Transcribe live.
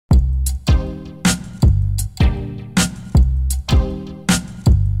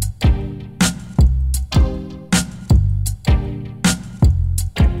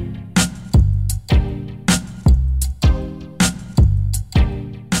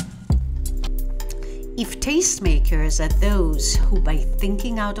If tastemakers are those who, by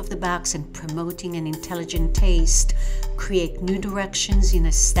thinking out of the box and promoting an intelligent taste, create new directions in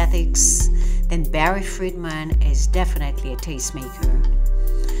aesthetics, then Barry Friedman is definitely a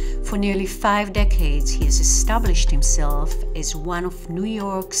tastemaker. For nearly 5 decades, he has established himself as one of New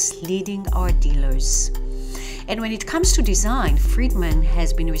York's leading art dealers. And when it comes to design, Friedman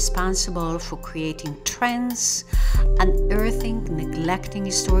has been responsible for creating trends, unearthing, neglecting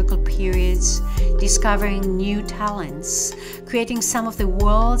historical periods, discovering new talents, creating some of the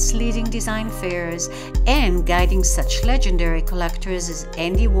world's leading design fairs, and guiding such legendary collectors as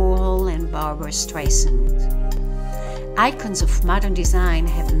Andy Warhol and Barbara Streisend. Icons of modern design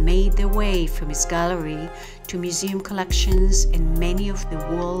have made their way from his gallery to museum collections and many of the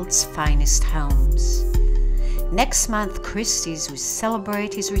world's finest homes. Next month, Christie's will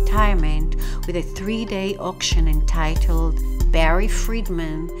celebrate his retirement with a 3-day auction entitled Barry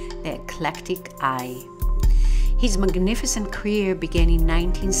Friedman, The Eclectic Eye. His magnificent career began in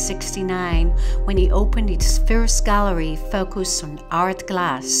 1969 when he opened his first gallery focused on art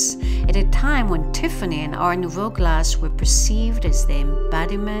glass, at a time when Tiffany and Art Nouveau glass were perceived as the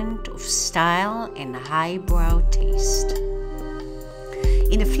embodiment of style and highbrow taste.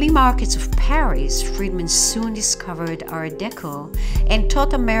 In the flea markets of Paris, Friedman soon discovered Art Deco and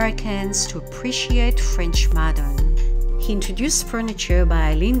taught Americans to appreciate French modern. He introduced furniture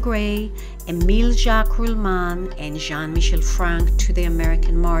by Eileen Gray, Émile Jacques Rouleman, and Jean-Michel Franck to the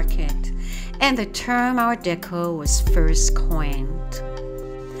American market, and the term Art Deco was first coined.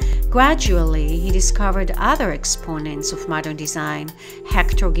 Gradually, he discovered other exponents of modern design: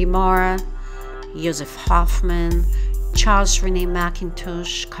 Hector Guimara, Joseph Hoffman, Charles René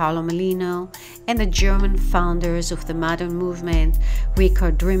Mackintosh, Carlo Mellino, and the German founders of the modern movement,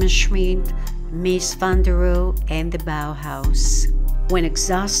 Richard Riemenschmidt, Mies van der Rohe, and the Bauhaus. When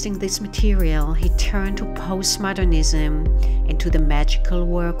exhausting this material, he turned to postmodernism and to the magical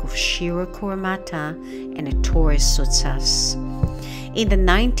work of Shiro Kuramata and Ettore Sottsass. In the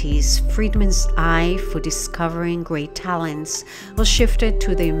 90s, Friedman's eye for discovering great talents was shifted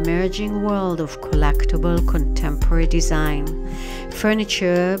to the emerging world of collectible contemporary design.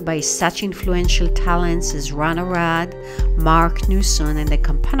 Furniture by such influential talents as Ron Arad, Mark Newson, and the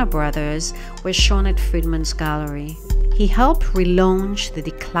Campana brothers were shown at Friedman's gallery. He helped relaunch the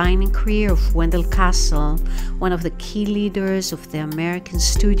declining career of Wendell Castle, one of the key leaders of the American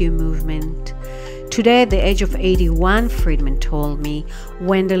studio movement. Today, at the age of 81, Friedman told me,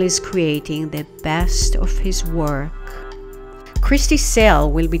 Wendell is creating the best of his work. Christie's sale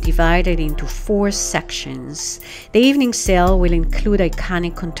will be divided into 4 sections. The evening sale will include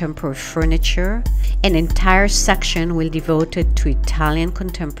iconic contemporary furniture. An entire section will be devoted to Italian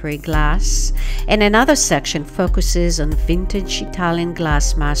contemporary glass, and another section focuses on vintage Italian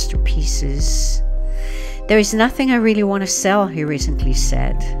glass masterpieces. "There is nothing I really want to sell," he recently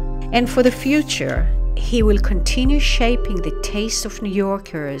said. And for the future, he will continue shaping the taste of New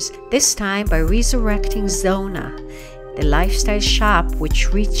Yorkers, this time by resurrecting Zona, the lifestyle shop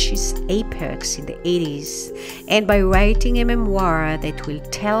which reached its apex in the 80s, and by writing a memoir that will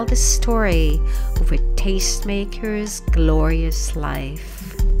tell the story of a tastemaker's glorious life.